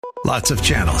Lots of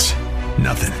channels,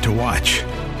 nothing to watch,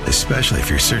 especially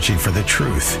if you're searching for the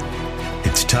truth.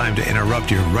 It's time to interrupt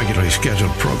your regularly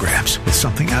scheduled programs with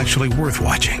something actually worth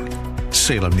watching.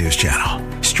 Salem News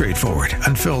Channel. Straightforward,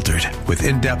 unfiltered, with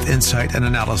in-depth insight and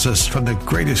analysis from the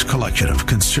greatest collection of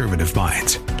conservative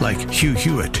minds like Hugh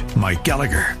Hewitt, Mike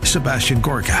Gallagher, Sebastian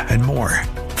Gorka, and more.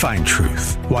 Find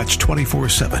truth. Watch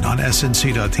 24/7 on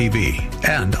snc.tv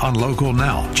and on Local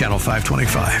Now, Channel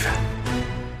 525.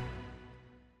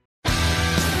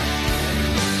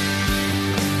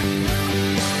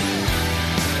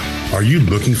 Are you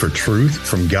looking for truth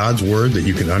from God's Word that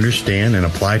you can understand and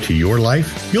apply to your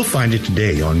life? You'll find it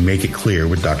today on Make It Clear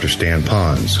with Dr. Stan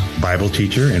Pons, Bible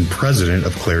teacher and president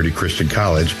of Clarity Christian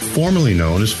College, formerly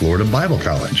known as Florida Bible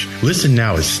College. Listen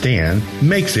now as Stan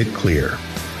makes it clear.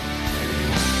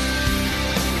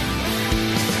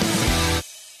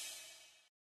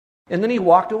 And then he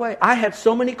walked away. I had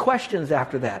so many questions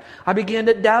after that. I began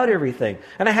to doubt everything,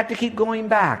 and I had to keep going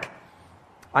back.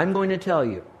 I'm going to tell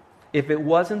you, if it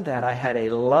wasn't that I had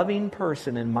a loving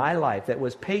person in my life that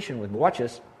was patient with me, watch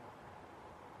this,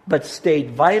 but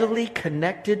stayed vitally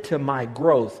connected to my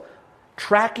growth,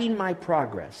 tracking my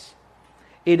progress,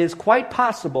 it is quite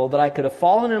possible that I could have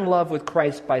fallen in love with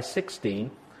Christ by 16,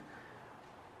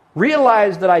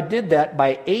 realized that I did that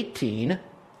by 18,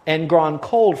 and gone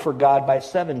cold for God by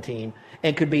 17,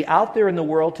 and could be out there in the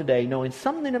world today knowing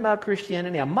something about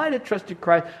Christianity. I might have trusted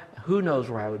Christ. Who knows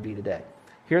where I would be today?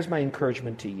 Here's my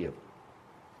encouragement to you.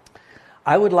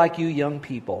 I would like you young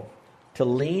people to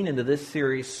lean into this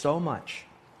series so much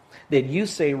that you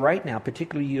say right now,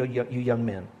 particularly you young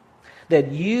men,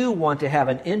 that you want to have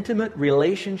an intimate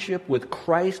relationship with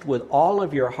Christ with all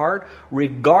of your heart,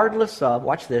 regardless of,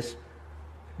 watch this,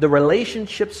 the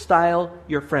relationship style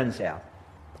your friends have.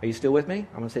 Are you still with me?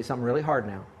 I'm going to say something really hard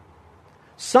now.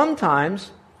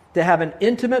 Sometimes to have an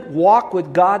intimate walk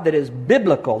with God that is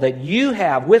biblical, that you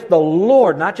have with the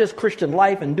Lord, not just Christian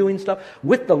life and doing stuff,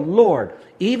 with the Lord,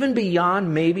 even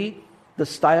beyond maybe the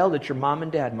style that your mom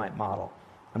and dad might model.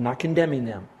 I'm not condemning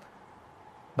them.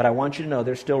 But I want you to know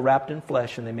they're still wrapped in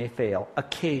flesh and they may fail.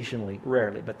 Occasionally,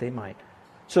 rarely, but they might.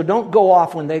 So don't go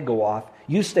off when they go off.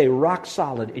 You stay rock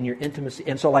solid in your intimacy.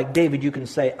 And so like David, you can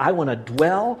say, I want to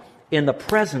dwell in the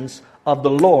presence of the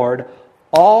Lord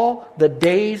all the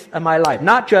days of my life.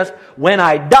 Not just when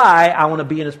I die, I want to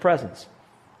be in His presence.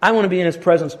 I want to be in His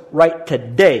presence right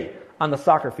today on the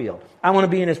soccer field. I want to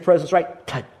be in His presence right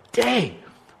today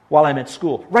while I'm at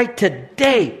school. Right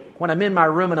today when I'm in my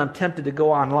room and I'm tempted to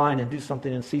go online and do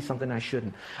something and see something I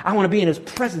shouldn't. I want to be in His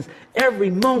presence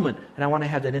every moment, and I want to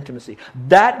have that intimacy.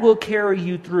 That will carry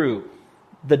you through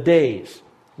the days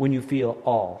when you feel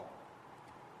all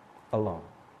alone.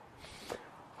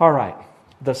 All right.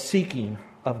 The seeking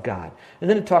of God. And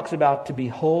then it talks about to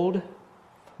behold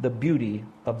the beauty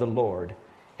of the Lord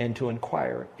and to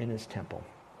inquire in His temple.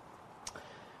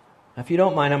 Now, if you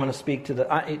don't mind, I'm going to speak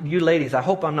to you ladies. I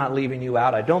hope I'm not leaving you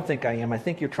out. I don't think I am. I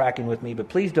think you're tracking with me, but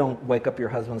please don't wake up your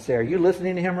husband and say, are you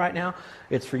listening to him right now?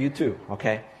 It's for you too,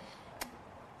 okay?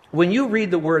 When you read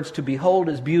the words to behold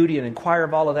His beauty and inquire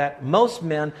of all of that, most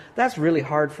men, that's really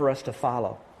hard for us to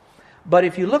follow. But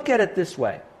if you look at it this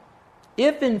way,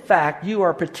 if, in fact, you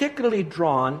are particularly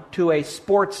drawn to a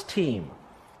sports team,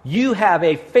 you have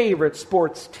a favorite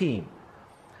sports team.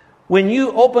 When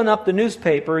you open up the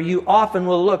newspaper, you often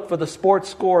will look for the sports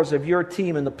scores of your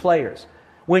team and the players.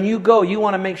 When you go, you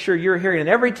want to make sure you're hearing it.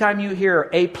 Every time you hear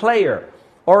a player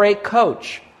or a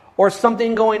coach or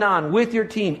something going on with your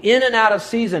team in and out of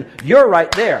season, you're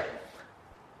right there.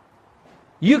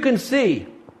 You can see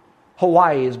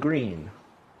Hawaii is green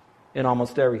in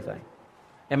almost everything.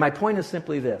 And my point is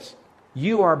simply this.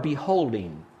 You are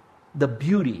beholding the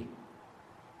beauty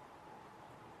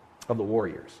of the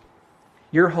Warriors.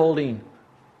 You're holding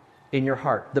in your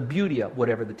heart the beauty of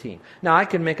whatever the team. Now, I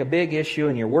can make a big issue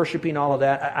and you're worshiping all of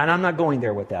that, and I'm not going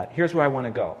there with that. Here's where I want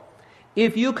to go.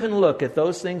 If you can look at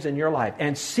those things in your life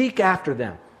and seek after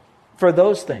them for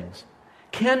those things,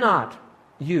 cannot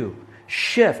you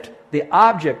shift the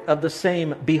object of the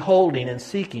same beholding and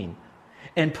seeking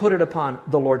and put it upon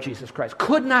the Lord Jesus Christ?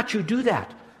 Could not you do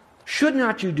that? Should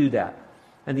not you do that?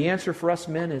 And the answer for us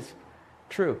men is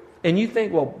true. And you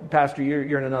think, well, Pastor,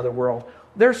 you're in another world.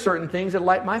 There's certain things that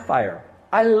light my fire.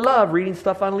 I love reading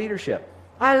stuff on leadership.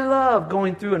 I love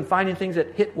going through and finding things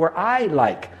that hit where I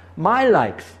like, my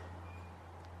likes.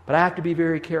 But I have to be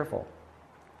very careful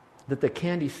that the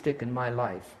candy stick in my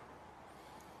life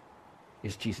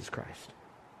is Jesus Christ.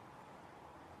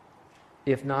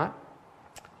 If not,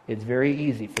 it's very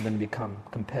easy for them to become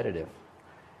competitive.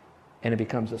 And it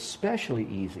becomes especially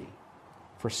easy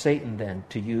for Satan then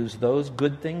to use those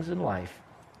good things in life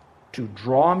to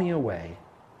draw me away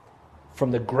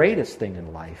from the greatest thing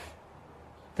in life,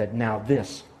 that now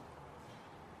this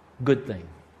good thing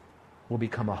will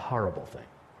become a horrible thing.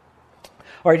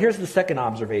 All right, here's the second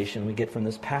observation we get from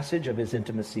this passage of his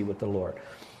intimacy with the Lord.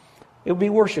 It would be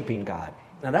worshiping God.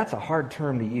 Now, that's a hard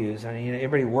term to use. I mean,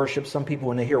 everybody worships. Some people,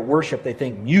 when they hear worship, they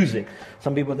think music.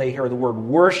 Some people, they hear the word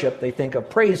worship, they think of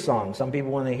praise songs. Some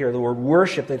people, when they hear the word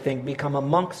worship, they think become a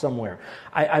monk somewhere.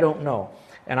 I don't know.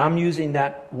 And I'm using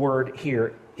that word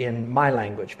here in my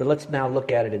language. But let's now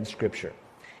look at it in Scripture.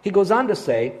 He goes on to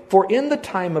say, "For in the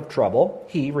time of trouble,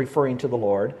 he," referring to the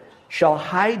Lord, "shall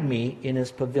hide me in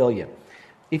his pavilion."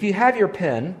 If you have your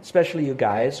pen, especially you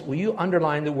guys, will you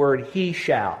underline the word "he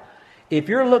shall"? If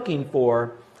you're looking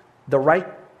for the right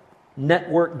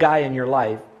network guy in your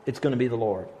life, it's going to be the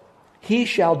Lord. He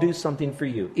shall do something for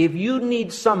you. If you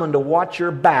need someone to watch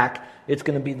your back, it's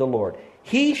going to be the Lord.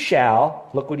 He shall,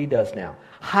 look what he does now,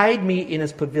 hide me in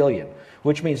his pavilion,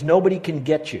 which means nobody can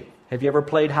get you. Have you ever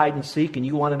played hide and seek and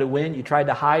you wanted to win? You tried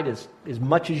to hide as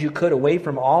much as you could away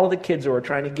from all of the kids who were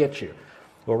trying to get you.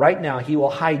 Well, right now, he will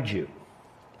hide you.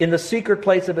 In the secret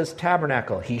place of his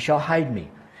tabernacle, he shall hide me.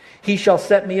 He shall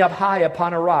set me up high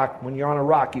upon a rock. When you're on a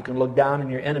rock, you can look down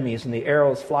on your enemies, and the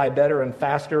arrows fly better and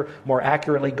faster, more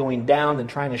accurately going down than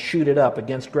trying to shoot it up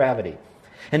against gravity.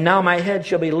 And now my head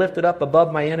shall be lifted up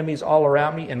above my enemies all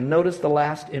around me. And notice the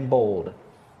last in bold.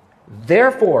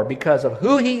 Therefore, because of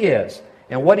who he is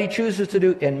and what he chooses to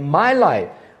do in my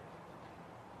life,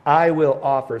 I will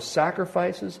offer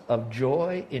sacrifices of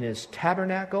joy in his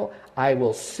tabernacle. I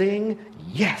will sing,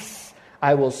 yes,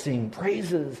 I will sing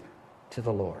praises to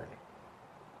the Lord.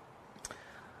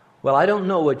 Well, I don't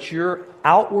know what your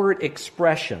outward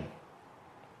expression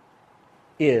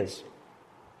is,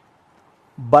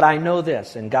 but I know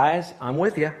this. And guys, I'm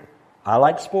with you. I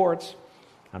like sports.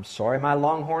 I'm sorry my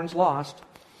Longhorns lost.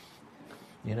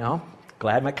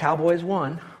 Glad my Cowboys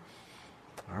won.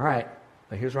 All right,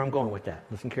 but here's where I'm going with that.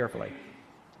 Listen carefully.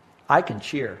 I can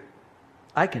cheer.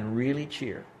 I can really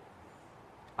cheer.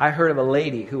 I heard of a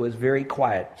lady who was very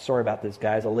quiet. Sorry about this,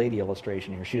 guys, a lady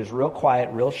illustration here. She was real quiet,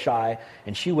 real shy,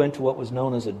 and she went to what was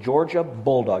known as a Georgia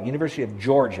Bulldog, University of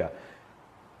Georgia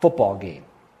football game.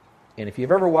 And if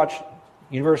you've ever watched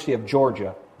University of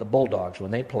Georgia, the Bulldogs,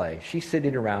 when they play, she's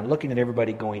sitting around looking at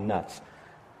everybody going nuts.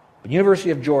 But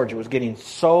University of Georgia was getting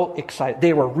so excited.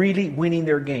 They were really winning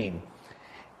their game.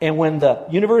 And when the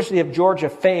University of Georgia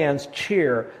fans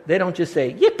cheer, they don't just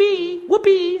say, yippee,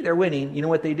 whoopee, they're winning. You know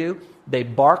what they do? They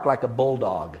bark like a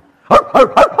bulldog.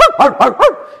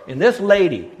 And this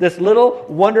lady, this little,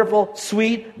 wonderful,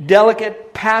 sweet,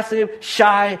 delicate, passive,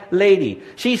 shy lady,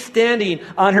 she's standing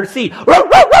on her seat.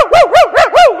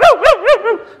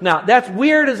 Now, that's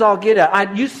weird as all get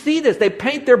out. You see this. They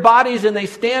paint their bodies and they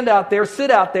stand out there,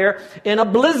 sit out there in a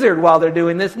blizzard while they're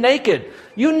doing this naked.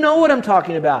 You know what I'm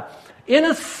talking about. In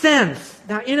a sense,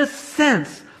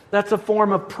 that's a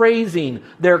form of praising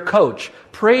their coach,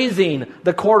 praising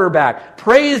the quarterback,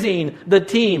 praising the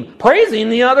team, praising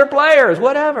the other players,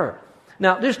 whatever.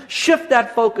 Now, just shift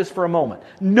that focus for a moment.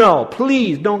 No,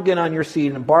 please don't get on your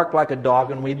seat and bark like a dog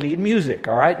when we lead music,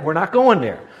 all right? We're not going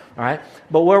there, all right?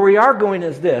 But where we are going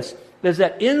is this, is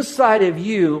that inside of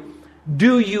you,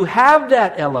 do you have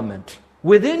that element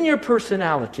within your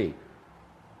personality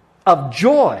of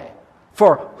joy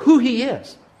for who he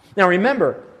is? Now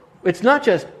remember, it's not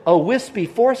just a wispy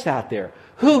force out there.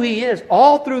 Who he is,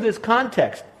 all through this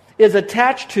context, is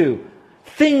attached to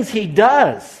things he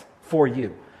does for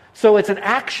you. So it's an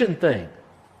action thing.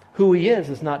 Who he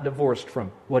is not divorced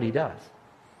from what he does.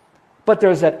 But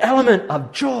there's that element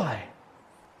of joy.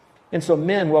 And so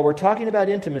men, while we're talking about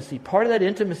intimacy, part of that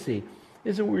intimacy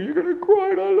isn't where you're going to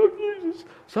cry and I love Jesus.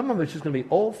 Some of it's just going to be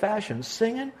old-fashioned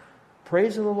singing,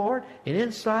 praising the Lord, and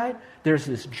inside there's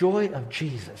this joy of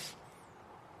Jesus.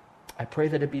 I pray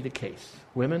that it be the case.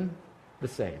 Women, the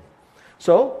same.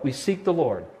 So we seek the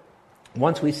Lord.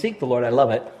 Once we seek the Lord, I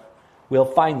love it, we'll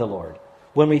find the Lord.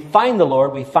 When we find the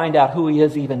Lord, we find out who he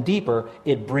is even deeper.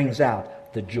 It brings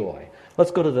out the joy.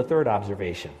 Let's go to the third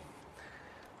observation.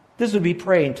 This would be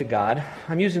praying to God.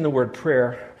 I'm using the word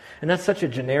prayer, and that's such a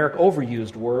generic,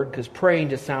 overused word, because praying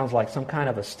just sounds like some kind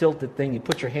of a stilted thing. You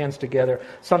put your hands together.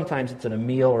 Sometimes it's in a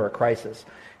meal or a crisis.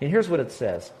 And here's what it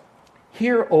says.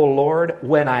 Hear, O Lord,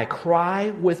 when I cry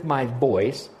with my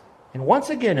voice. And once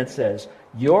again it says,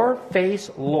 your face,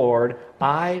 Lord,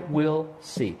 I will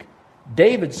seek.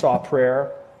 David saw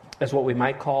prayer as what we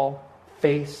might call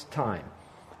face time.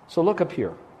 So look up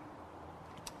here.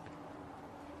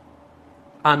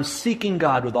 I'm seeking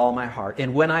God with all my heart.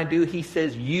 And when I do, he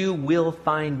says, you will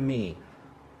find me.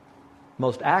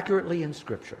 Most accurately in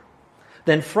Scripture.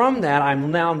 then from that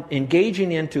I'm now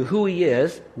engaging into who He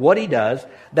is, what He does.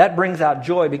 That brings out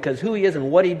joy because who He is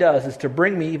and what He does is to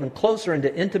bring me even closer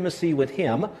into intimacy with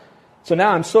Him. So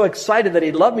now I'm so excited that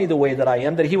He loved me the way that I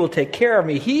am, that He will take care of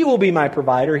me. He will be my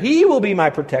provider. He will be my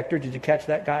protector. Did you catch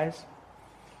that, guys?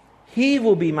 He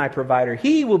will be my provider.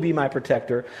 He will be my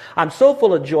protector. I'm so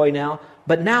full of joy now,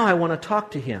 but now I want to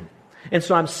talk to Him. And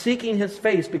so I'm seeking His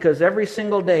face because every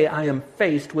single day I am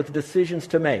faced with decisions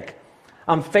to make.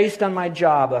 I'm faced on my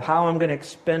job of how I'm going to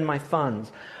expend my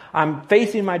funds. I'm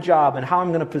facing my job and how I'm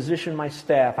going to position my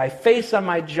staff. I face on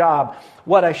my job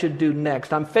what I should do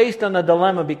next. I'm faced on a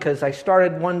dilemma because I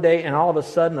started one day and all of a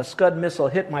sudden a Scud missile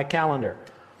hit my calendar.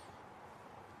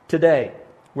 Today,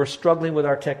 we're struggling with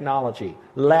our technology.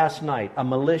 Last night, a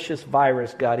malicious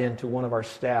virus got into one of our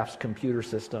staff's computer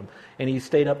system, and he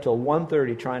stayed up till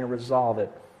 1:30 trying to resolve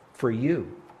it for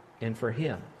you and for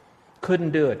him.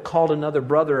 Couldn't do it. Called another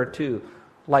brother or two,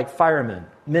 like firemen,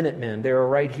 Minutemen. They were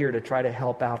right here to try to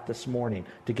help out this morning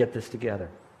to get this together.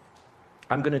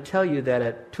 I'm going to tell you that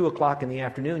at 2 o'clock in the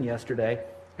afternoon yesterday,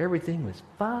 everything was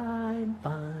fine,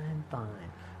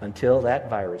 until that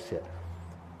virus hit.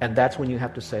 And that's when you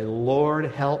have to say, Lord,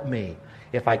 help me.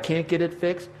 If I can't get it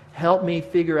fixed, help me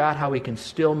figure out how we can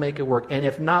still make it work. And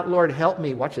if not, Lord, help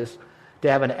me, watch this,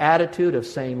 to have an attitude of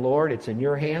saying, Lord, it's in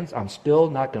your hands. I'm still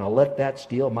not going to let that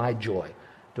steal my joy.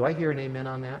 Do I hear an amen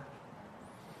on that?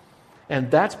 And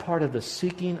that's part of the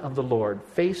seeking of the Lord,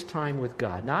 face time with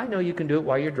God. Now, I know you can do it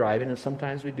while you're driving, and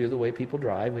sometimes we do the way people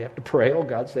drive. We have to pray, oh,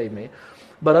 God, save me.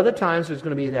 But other times there's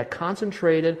going to be that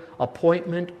concentrated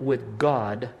appointment with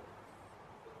God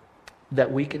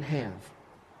that we can have.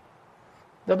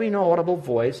 There'll be no audible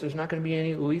voice. There's not going to be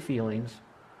any ooey feelings.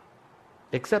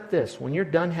 Except this, when you're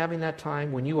done having that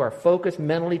time, when you are focused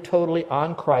mentally, totally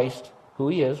on Christ, who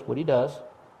He is, what He does,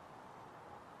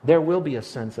 there will be a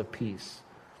sense of peace,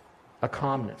 a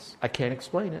calmness. I can't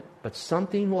explain it, but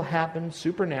something will happen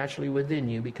supernaturally within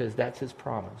you because that's His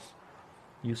promise.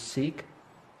 You seek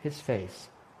His face.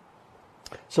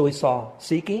 So we saw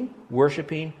seeking,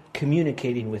 worshiping,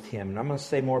 communicating with Him. And I'm going to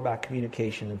say more about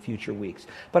communication in future weeks.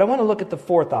 But I want to look at the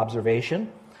fourth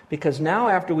observation, because now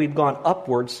after we've gone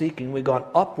upward seeking, we've gone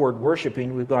upward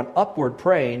worshiping, we've gone upward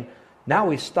praying, now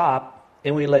we stop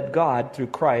and we let God, through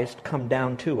Christ, come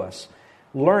down to us,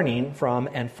 learning from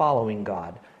and following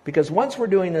God. Because once we're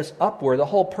doing this upward, the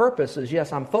whole purpose is,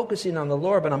 yes, I'm focusing on the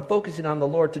Lord, but I'm focusing on the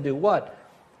Lord to do what?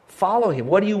 Follow Him.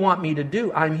 What do you want me to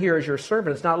do? I'm here as your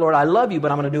servant. It's not, Lord, I love you,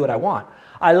 but I'm going to do what I want.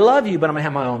 I love you, but I'm going to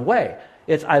have my own way.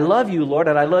 It's, I love you, Lord,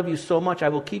 and I love you so much I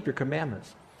will keep your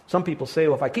commandments. Some people say,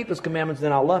 well, if I keep His commandments,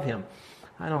 then I'll love Him.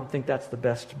 I don't think that's the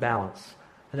best balance.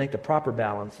 I think the proper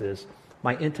balance is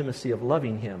my intimacy of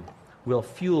loving Him will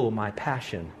fuel my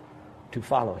passion to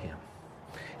follow Him.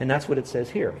 And that's what it says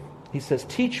here. He says,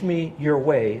 teach me your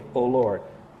way, O Lord.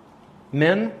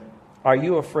 Men, are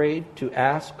you afraid to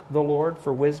ask the Lord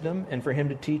for wisdom and for Him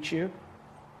to teach you?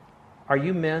 Are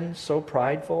you men so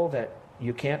prideful that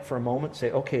you can't for a moment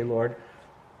say, okay, Lord,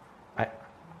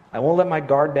 I won't let my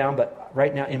guard down, but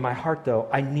right now in my heart, though,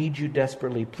 I need you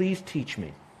desperately. Please teach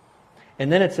me.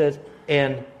 And then it says,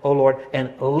 and, O Lord,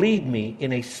 and lead me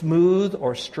in a smooth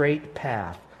or straight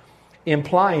path,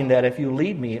 implying that if you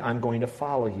lead me, I'm going to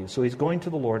follow you. So he's going to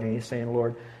the Lord and he's saying,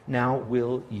 Lord, now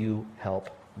will you help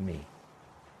me?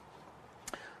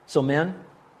 So men,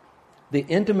 the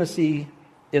intimacy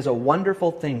is a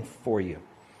wonderful thing for you.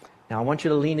 Now I want you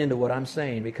to lean into what I'm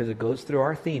saying because it goes through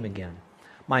our theme again.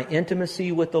 My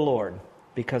intimacy with the Lord,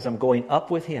 because I'm going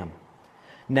up with Him,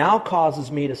 now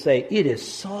causes me to say, it is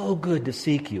so good to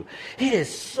seek you. It is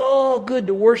so good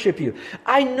to worship you.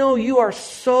 I know you are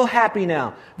so happy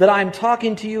now that I'm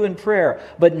talking to you in prayer.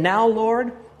 But now,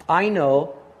 Lord, I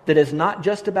know that it's not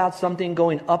just about something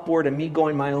going upward and me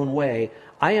going my own way.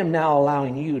 I am now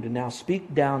allowing you to now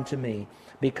speak down to me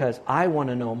because I want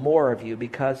to know more of you,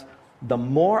 because the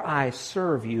more I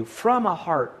serve you from a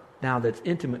heart now that's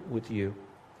intimate with you,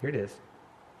 here it is,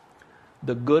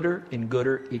 the gooder and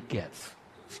gooder it gets.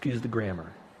 Excuse the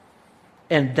grammar.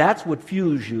 And that's what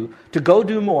fuels you to go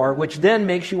do more, which then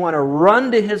makes you want to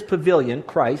run to His pavilion,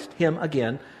 Christ, Him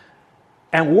again,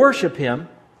 and worship Him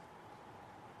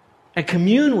and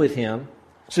commune with Him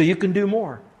so you can do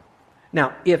more.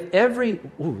 Now, if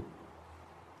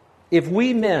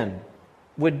we men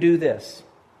would do this,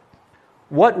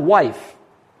 what wife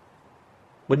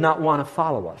would not want to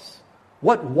follow us?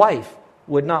 What wife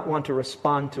would not want to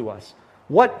respond to us?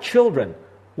 What children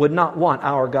would not want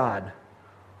our God?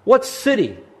 What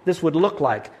city this would look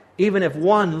like, even if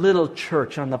one little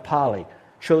church on the Pali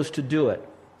chose to do it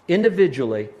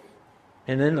individually,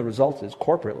 and then the result is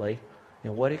corporately,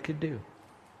 and what it could do.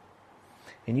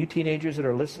 And you teenagers that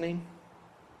are listening,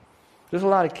 there's a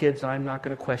lot of kids, I'm not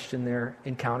going to question their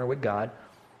encounter with God,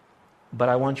 but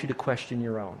I want you to question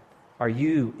your own. Are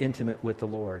you intimate with the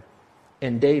Lord?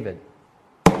 And David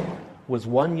was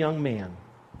one young man,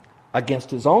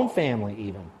 against his own family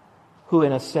even, who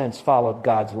in a sense followed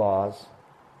God's laws,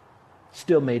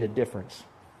 still made a difference.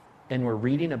 And we're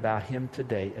reading about him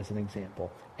today as an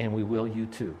example. And we will you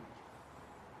too.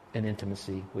 An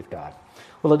intimacy with God.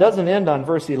 Well, it doesn't end on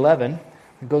verse 11.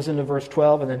 It goes into verse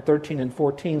 12 and then 13 and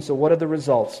 14. So what are the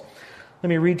results? Let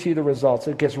me read to you the results.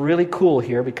 It gets really cool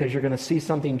here because you're going to see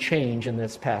something change in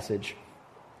this passage.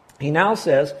 He now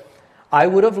says, I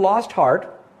would have lost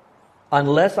heart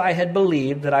unless I had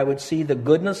believed that I would see the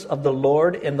goodness of the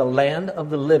Lord in the land of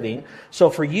the living. So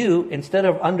for you, instead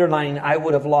of underlining, I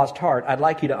would have lost heart, I'd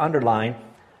like you to underline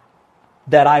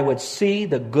that I would see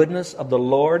the goodness of the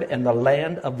Lord in the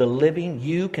land of the living.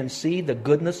 You can see the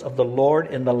goodness of the Lord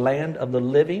in the land of the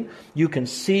living. You can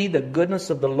see the goodness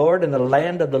of the Lord in the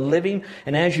land of the living.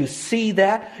 And as you see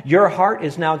that, your heart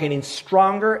is now getting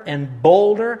stronger and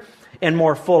bolder and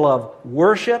more full of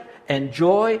worship and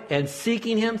joy and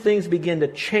seeking Him. Things begin to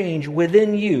change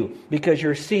within you because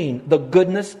you're seeing the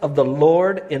goodness of the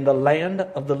Lord in the land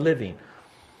of the living.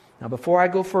 Now, before I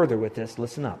go further with this,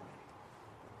 listen up.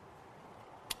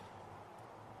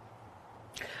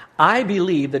 I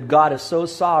believe that God is so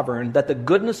sovereign that the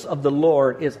goodness of the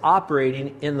Lord is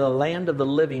operating in the land of the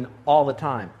living all the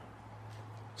time.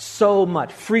 So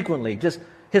much, frequently. Just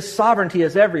His sovereignty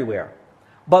is everywhere.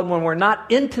 But when we're not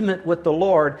intimate with the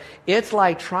Lord, it's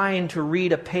like trying to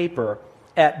read a paper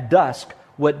at dusk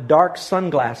with dark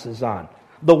sunglasses on.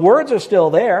 The words are still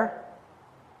there,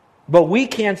 but we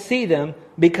can't see them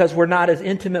because we're not as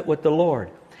intimate with the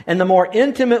Lord. And the more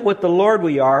intimate with the Lord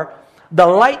we are, the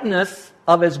lightness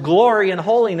of His glory and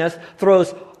holiness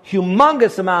throws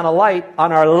humongous amount of light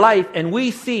on our life, and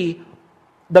we see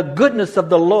the goodness of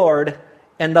the Lord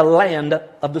in the land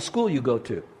of the school you go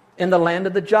to, in the land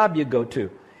of the job you go to,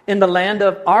 in the land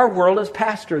of our world as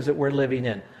pastors that we're living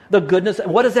in. The goodness,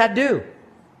 what does that do?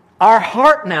 Our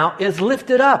heart now is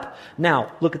lifted up.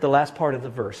 Now, look at the last part of the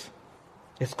verse.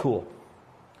 It's cool.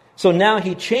 So now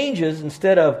he changes,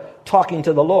 instead of talking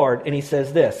to the Lord, and he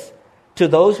says this, to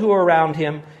those who are around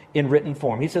him in written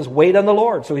form. He says, wait on the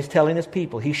Lord. So he's telling his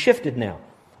people. He shifted now.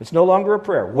 It's no longer a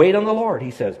prayer. Wait on the Lord,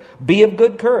 he says. Be of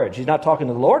good courage. He's not talking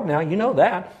to the Lord now. You know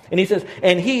that. And he says,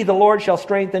 and He, the Lord, shall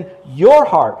strengthen your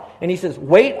heart. And he says,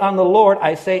 wait on the Lord,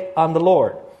 I say, on the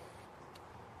Lord.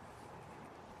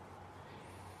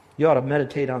 You ought to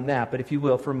meditate on that, but if you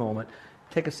will for a moment,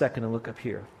 take a second and look up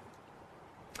here.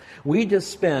 We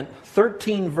just spent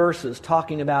 13 verses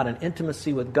talking about an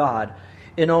intimacy with God,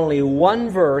 in only one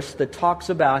verse that talks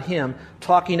about Him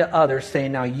talking to others,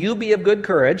 saying, now you be of good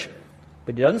courage.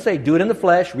 But He doesn't say do it in the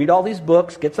flesh, read all these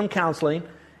books, get some counseling.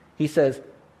 He says,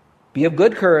 be of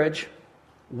good courage,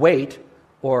 wait,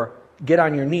 or get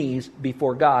on your knees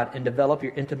before God and develop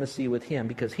your intimacy with Him,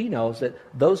 because He knows that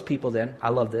those people then, I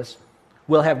love this,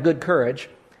 will have good courage.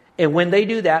 And when they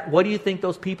do that, what do you think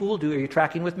those people will do? Are you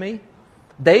tracking with me?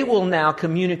 They will now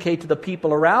communicate to the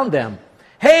people around them.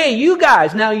 Hey, you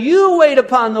guys, now you wait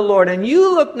upon the Lord, and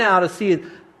you look now to see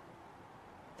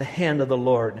the hand of the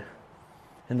Lord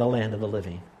in the land of the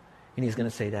living. And He's going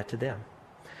to say that to them.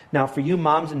 Now, for you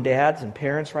moms and dads and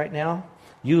parents right now,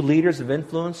 you leaders of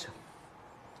influence,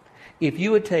 if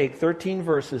you would take 13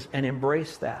 verses and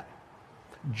embrace that,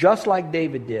 just like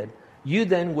David did, you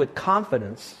then with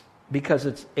confidence, because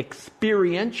it's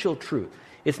experiential truth.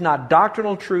 It's not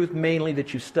doctrinal truth mainly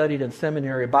that you studied in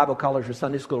seminary, Bible college, or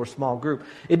Sunday school, or small group.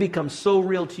 It becomes so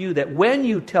real to you that when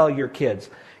you tell your kids,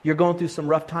 you're going through some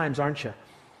rough times, aren't you?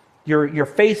 You're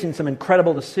facing some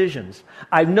incredible decisions.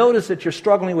 I've noticed that you're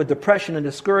struggling with depression and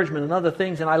discouragement and other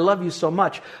things, and I love you so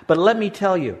much. But let me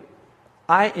tell you,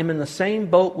 I am in the same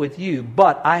boat with you,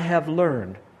 but I have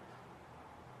learned,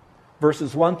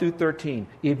 verses 1 through 13,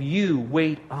 if you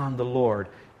wait on the Lord,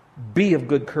 be of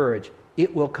good courage,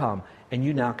 it will come. And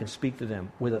you now can speak to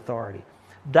them with authority.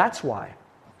 That's why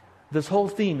this whole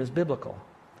theme is biblical.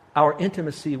 Our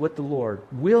intimacy with the Lord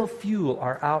will fuel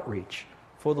our outreach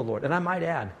for the Lord. And I might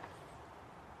add,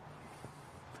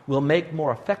 will make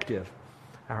more effective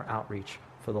our outreach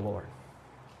for the Lord.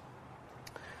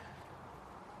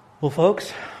 Well,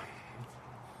 folks,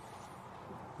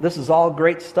 this is all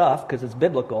great stuff because it's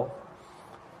biblical,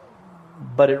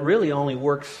 but it really only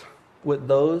works with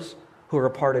those who are a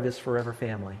part of His forever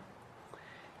family.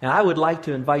 And I would like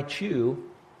to invite you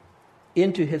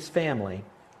into His family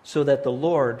so that the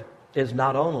Lord is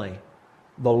not only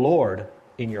the Lord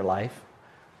in your life,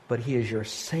 but He is your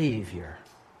Savior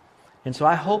And so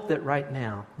I hope that right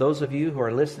now, those of you who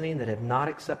are listening that have not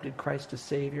accepted Christ as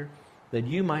Savior, that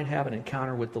you might have an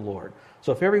encounter with the Lord.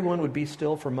 So if everyone would be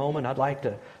still for a moment, I'd like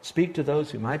to speak to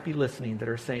those who might be listening that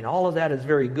are saying, all of that is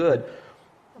very good,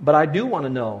 but I do want to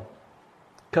know,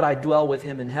 could I dwell with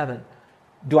Him in heaven?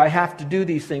 Do I have to do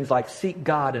these things like seek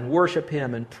God and worship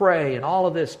Him and pray and all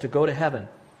of this to go to heaven?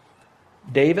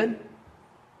 David,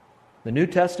 the New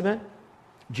Testament,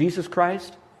 Jesus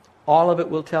Christ, all of it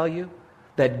will tell you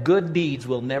that good deeds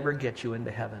will never get you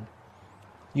into heaven.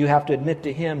 You have to admit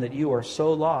to Him that you are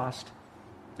so lost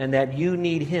and that you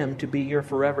need Him to be your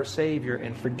forever Savior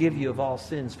and forgive you of all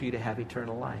sins for you to have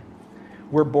eternal life.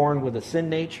 We're born with a sin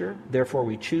nature, therefore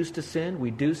we choose to sin,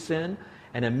 we do sin,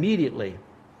 and immediately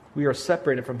we are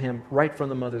separated from Him right from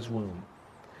the mother's womb.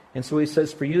 And so He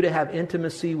says, for you to have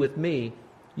intimacy with me,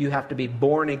 you have to be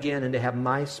born again and to have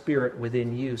my Spirit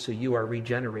within you, so you are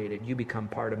regenerated. You become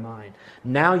part of mine.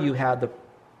 Now you have the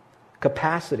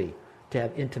capacity to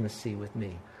have intimacy with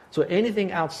me. So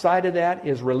anything outside of that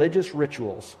is religious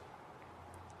rituals.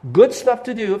 Good stuff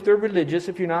to do if they're religious,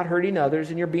 if you're not hurting others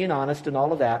and you're being honest and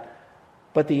all of that.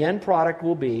 But the end product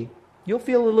will be, you'll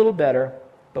feel a little better,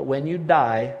 but when you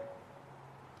die,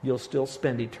 you'll still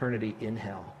spend eternity in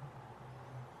hell.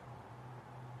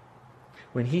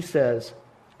 When He says,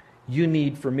 you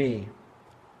need for me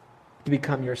to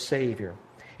become your Savior,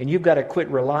 and you've got to quit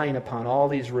relying upon all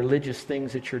these religious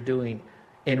things that you're doing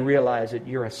and realize that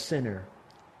you're a sinner,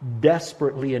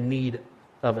 desperately in need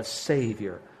of a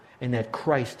Savior, and that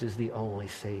Christ is the only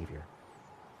Savior.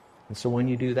 And so when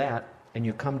you do that, and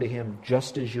you come to Him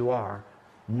just as you are,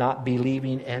 not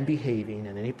believing and behaving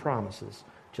in any promises,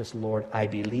 just, Lord, I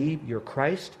believe you're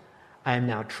Christ. I am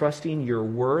now trusting your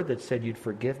word that said you'd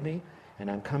forgive me,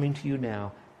 and I'm coming to you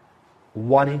now,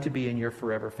 wanting to be in your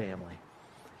forever family.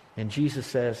 And Jesus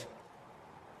says,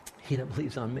 he that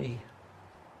believes on me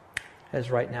has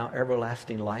right now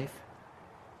everlasting life,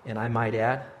 and I might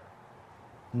add,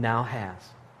 now has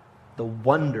the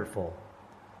wonderful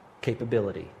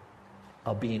capability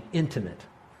of being intimate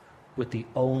with the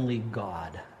only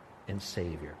God and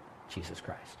Savior, Jesus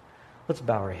Christ. Let's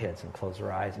bow our heads and close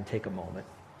our eyes and take a moment.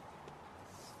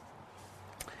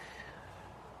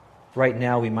 Right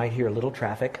now we might hear a little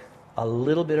traffic, a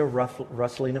little bit of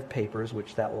rustling of papers,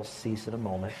 which that will cease in a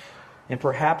moment, and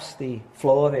perhaps the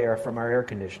flow of air from our air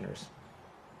conditioners.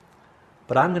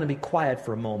 But I'm going to be quiet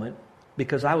for a moment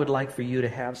because I would like for you to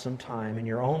have some time in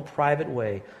your own private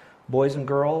way. Boys and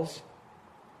girls,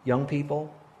 young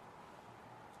people,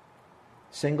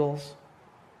 singles,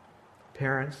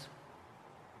 parents,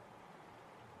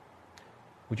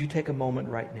 would you take a moment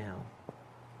right now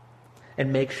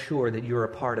and make sure that you're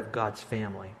a part of God's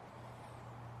family?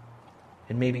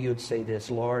 And maybe you would say this,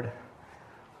 Lord,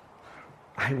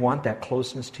 I want that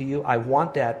closeness to you. I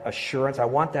want that assurance. I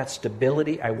want that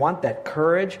stability. I want that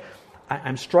courage.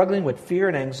 I'm struggling with fear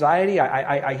and anxiety.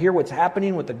 I hear what's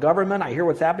happening with the government. I hear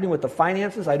what's happening with the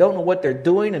finances. I don't know what they're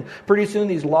doing. And pretty soon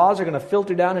these laws are going to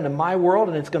filter down into my world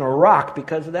and it's going to rock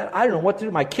because of that. I don't know what to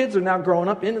do. My kids are now growing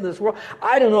up into this world.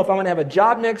 I don't know if I'm going to have a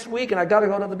job next week and I got to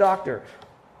go to the doctor.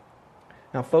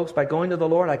 Now, folks, by going to the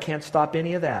Lord, I can't stop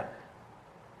any of that.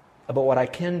 But what I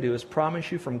can do is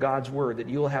promise you from God's Word that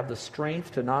you'll have the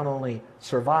strength to not only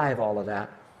survive all of that,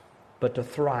 but to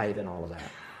thrive in all of that.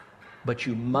 But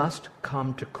you must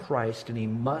come to Christ, and He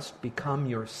must become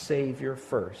your Savior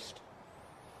first.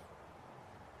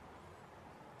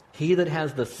 He that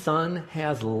has the Son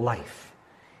has life.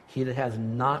 He that has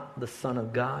not the Son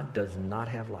of God does not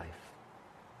have life.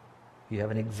 You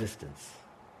have an existence,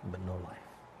 but no life.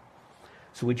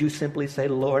 So would you simply say,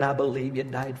 Lord, I believe you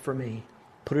died for me.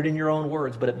 Put it in your own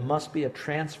words, but it must be a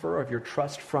transfer of your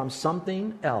trust from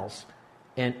something else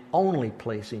and only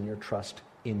placing your trust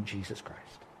in Jesus Christ.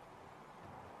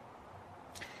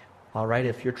 All right,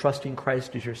 if you're trusting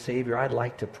Christ as your Savior, I'd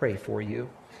like to pray for you.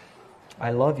 I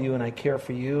love you and I care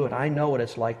for you, and I know what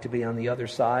it's like to be on the other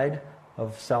side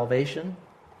of salvation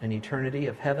and eternity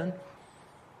of heaven.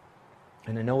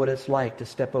 And I know what it's like to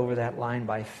step over that line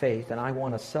by faith, and I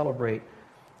want to celebrate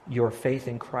your faith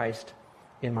in Christ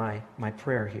in my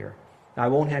prayer here. Now, I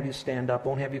won't have you stand up,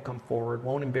 won't have you come forward,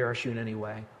 won't embarrass you in any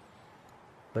way.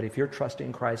 But if you're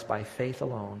trusting Christ by faith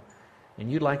alone,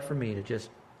 and you'd like for me to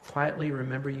just quietly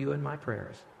remember you in my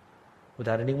prayers,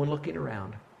 without anyone looking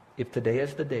around, if today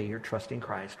is the day you're trusting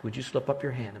Christ, would you slip up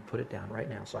your hand and put it down right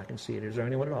now so I can see it? Is there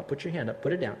anyone at all? Put your hand up,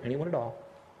 put it down. Anyone at all?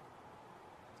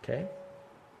 Okay?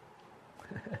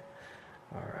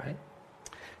 All right.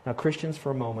 Now, Christians,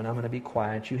 for a moment, I'm going to be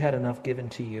quiet. You had enough given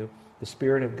to you. The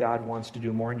Spirit of God wants to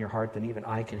do more in your heart than even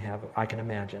I can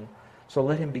imagine. So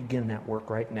let Him begin that work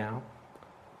right now.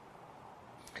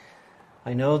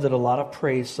 I know that a lot of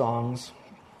praise songs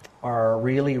are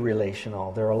really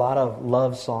relational. There are a lot of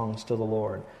love songs to the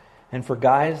Lord. And for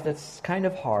guys, that's kind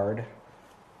of hard.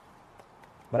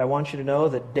 But I want you to know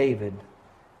that David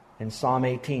in Psalm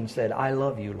 18 said, I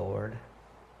love you, Lord.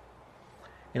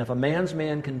 And if a man's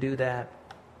man can do that,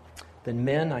 then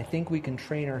men, I think we can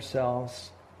train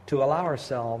ourselves to allow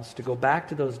ourselves to go back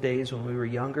to those days when we were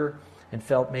younger and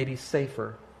felt maybe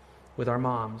safer with our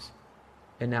moms,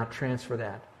 and now transfer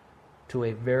that to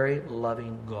a very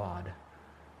loving God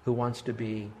who wants to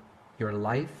be your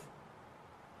life,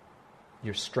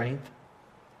 your strength,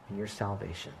 and your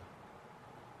salvation.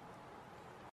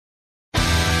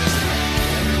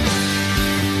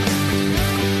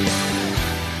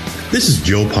 This is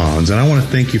Joe Pons, and I want to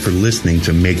thank you for listening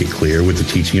to Make It Clear with the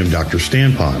teaching of Dr.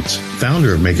 Stan Pons,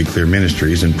 founder of Make It Clear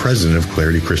Ministries and president of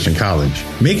Clarity Christian College.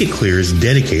 Make It Clear is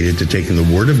dedicated to taking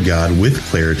the Word of God with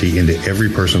clarity into every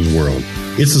person's world.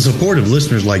 It's the support of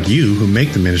listeners like you who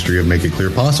make the ministry of Make It Clear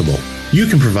possible. You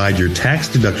can provide your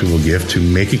tax-deductible gift to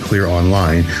Make It Clear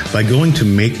online by going to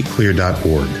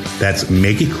makeitclear.org. That's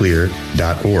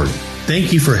makeitclear.org.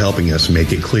 Thank you for helping us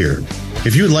make it clear.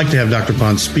 If you would like to have Dr.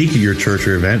 Pons speak at your church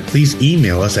or event, please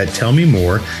email us at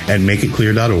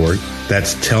tellmemore@makeitclear.org.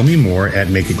 That's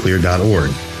tellmemore@makeitclear.org.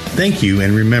 Thank you,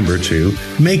 and remember to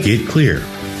make it clear.